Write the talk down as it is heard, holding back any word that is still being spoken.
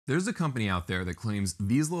There's a company out there that claims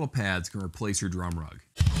these little pads can replace your drum rug.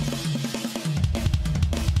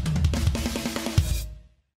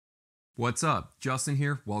 What's up? Justin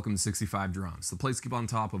here. Welcome to 65 Drums, the place to keep on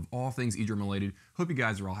top of all things Edrum related. Hope you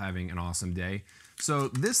guys are all having an awesome day. So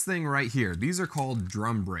this thing right here, these are called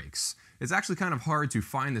drum brakes. It's actually kind of hard to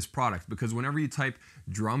find this product because whenever you type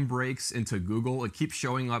drum brakes into Google, it keeps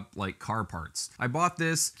showing up like car parts. I bought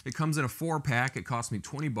this. It comes in a 4-pack. It cost me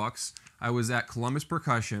 20 bucks. I was at Columbus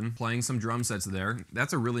Percussion playing some drum sets there.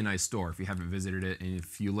 That's a really nice store if you haven't visited it, and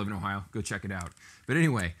if you live in Ohio, go check it out. But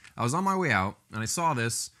anyway, I was on my way out and I saw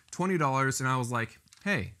this, $20, and I was like,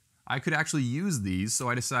 hey, I could actually use these, so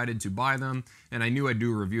I decided to buy them, and I knew I'd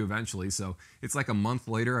do a review eventually, so it's like a month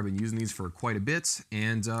later. I've been using these for quite a bit,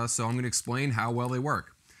 and so I'm going to explain how well they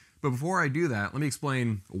work. But before I do that, let me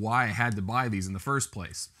explain why I had to buy these in the first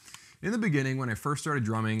place. In the beginning, when I first started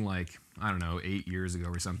drumming, like, I don't know, 8 years ago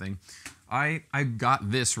or something, I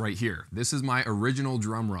got this right here. This is my original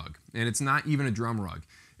drum rug, and it's not even a drum rug.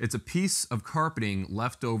 It's a piece of carpeting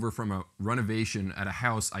left over from a renovation at a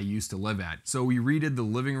house I used to live at. So we redid the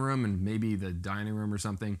living room and maybe the dining room or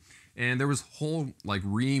something, and there was whole like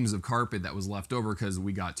reams of carpet that was left over because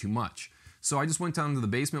we got too much. So I just went down to the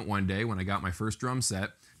basement one day when I got my first drum set,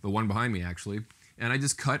 the one behind me actually, and I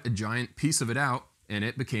just cut a giant piece of it out and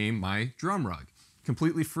it became my drum rug.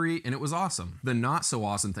 Completely free, and it was awesome. The not so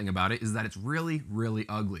awesome thing about it is that it's really, really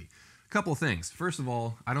ugly. Couple things. First of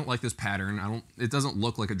all, I don't like this pattern. It doesn't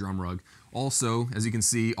look like a drum rug. Also, as you can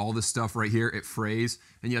see, all this stuff right here, it frays,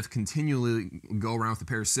 and you have to continually go around with a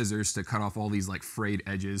pair of scissors to cut off all these like frayed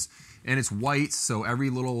edges. And it's white, so every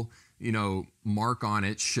little, mark on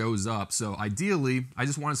it shows up. So ideally, I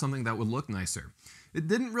just wanted something that would look nicer. It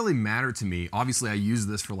didn't really matter to me. Obviously, I used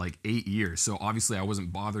this for like 8 years, so obviously I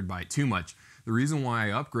wasn't bothered by it too much. The reason why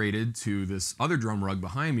I upgraded to this other drum rug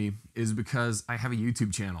behind me is because I have a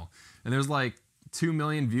YouTube channel. And there's like 2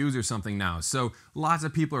 million views or something now. So lots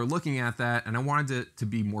of people are looking at that, and I wanted it to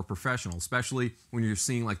be more professional, especially when you're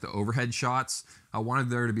seeing like the overhead shots. I wanted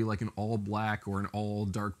there to be like an all black or an all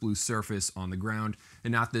dark blue surface on the ground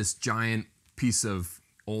and not this giant piece of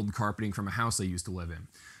old carpeting from a house I used to live in.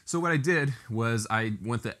 So what I did was I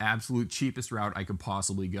went the absolute cheapest route I could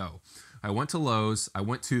possibly go. I went to Lowe's, I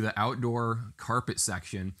went to the outdoor carpet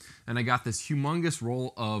section, and I got this humongous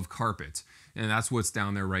roll of carpet. And that's what's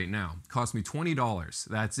down there right now. It cost me $20.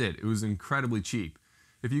 That's it. It was incredibly cheap.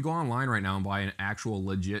 If you go online right now and buy an actual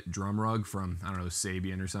legit drum rug from, I don't know,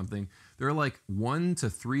 Sabian or something, they're like $100 to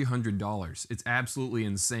 $300. It's absolutely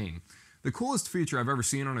insane. The coolest feature I've ever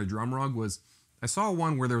seen on a drum rug was I saw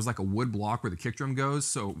one where there was like a wood block where the kick drum goes,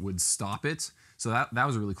 so it would stop it. So that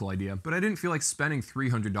was a really cool idea. But I didn't feel like spending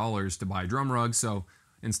 $300 to buy a drum rug, so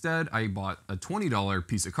instead, I bought a $20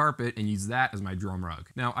 piece of carpet and used that as my drum rug.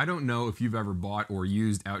 Now, I don't know if you've ever bought or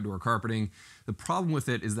used outdoor carpeting. The problem with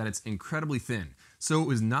it is that it's incredibly thin, so it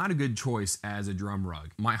was not a good choice as a drum rug.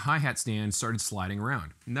 My hi-hat stand started sliding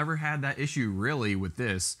around. Never had that issue really with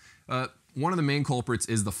this. One of the main culprits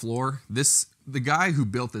is the floor. The guy who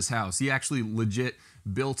built this house, he actually legit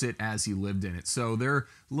built it as he lived in it. So there are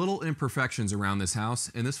little imperfections around this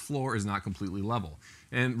house, and this floor is not completely level.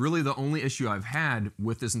 And really the only issue I've had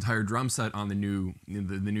with this entire drum set on the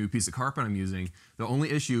new piece of carpet I'm using, the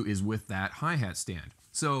only issue is with that hi-hat stand.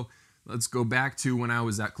 So let's go back to when I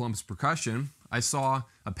was at Columbus Percussion. I saw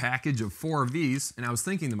a package of 4 of these, and I was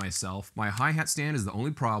thinking to myself, my hi-hat stand is the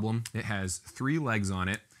only problem. It has 3 legs on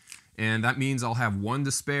it. And that means I'll have 1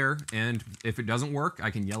 to spare, and if it doesn't work, I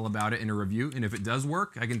can yell about it in a review, and if it does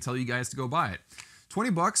work, I can tell you guys to go buy it. 20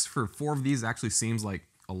 bucks for 4 of these actually seems like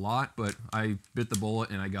a lot, but I bit the bullet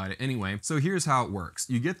and I got it anyway. So here's how it works.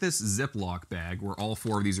 You get this Ziploc bag where all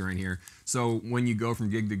 4 of these are in here. So when you go from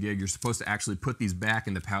gig to gig, you're supposed to actually put these back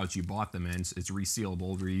in the pouch you bought them in. It's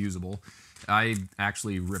resealable, reusable. I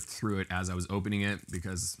actually ripped through it as I was opening it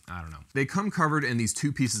because, I don't know. They come covered in these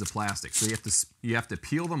 2 pieces of plastic, so you have to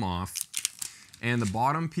peel them off. And the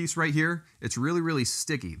bottom piece right here, it's really, really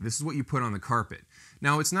sticky. This is what you put on the carpet.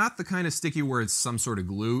 Now, it's not the kind of sticky where it's some sort of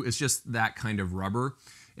glue, it's just that kind of rubber.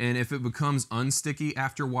 And if it becomes unsticky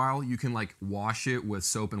after a while, you can like wash it with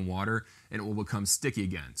soap and water and it will become sticky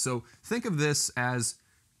again. So think of this as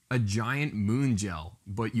a giant moon gel,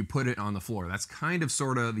 but you put it on the floor. That's kind of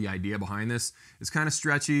sort of the idea behind this. It's kind of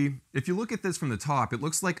stretchy. If you look at this from the top, it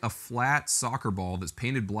looks like a flat soccer ball that's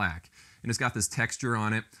painted black. And it's got this texture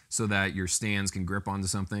on it so that your stands can grip onto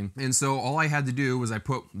something. And so all I had to do was I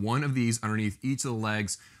put one of these underneath each of the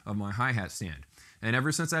legs of my hi-hat stand. And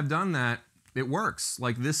ever since I've done that, it works.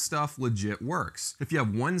 Like, this stuff legit works. If you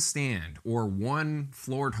have one stand or one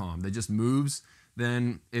floor tom that just moves,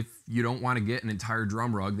 then if you don't want to get an entire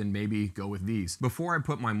drum rug, then maybe go with these. Before I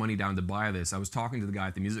put my money down to buy this, I was talking to the guy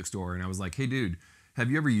at the music store and I was like, hey dude,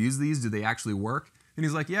 have you ever used these? Do they actually work? And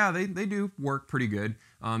he's like, yeah, they do work pretty good.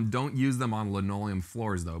 Don't use them on linoleum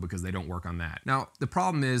floors though, because they don't work on that. Now, the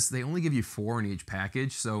problem is they only give you 4 in each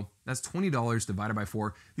package, so that's $20 divided by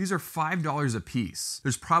 4. These are $5 a piece.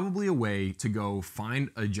 There's probably a way to go find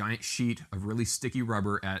a giant sheet of really sticky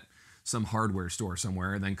rubber at some hardware store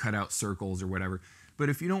somewhere and then cut out circles or whatever. But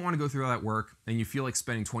if you don't want to go through all that work and you feel like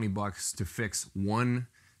spending 20 bucks to fix one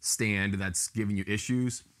stand that's giving you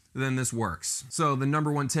issues, then this works. So the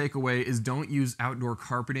number one takeaway is don't use outdoor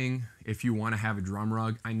carpeting if you want to have a drum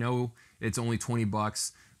rug. I know it's only 20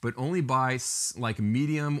 bucks, but only buy like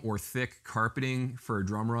medium or thick carpeting for a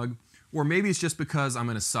drum rug. Or maybe it's just because I'm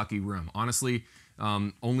in a sucky room. Honestly,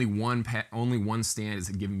 only one stand is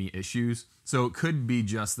giving me issues. So it could be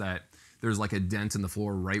just that there's like a dent in the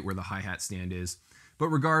floor right where the hi-hat stand is. But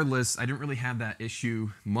regardless, I didn't really have that issue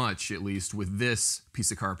much, at least with this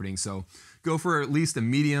piece of carpeting. So go for at least a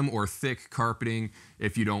medium or thick carpeting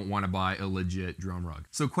if you don't want to buy a legit drum rug.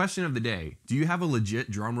 So question of the day, do you have a legit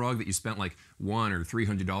drum rug that you spent like $100 or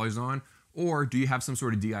 $300 on? Or do you have some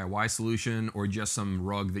sort of DIY solution or just some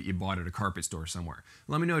rug that you bought at a carpet store somewhere?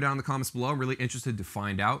 Let me know down in the comments below. I'm really interested to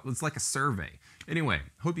find out. It's like a survey. Anyway,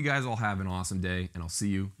 hope you guys all have an awesome day and I'll see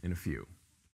you in a few.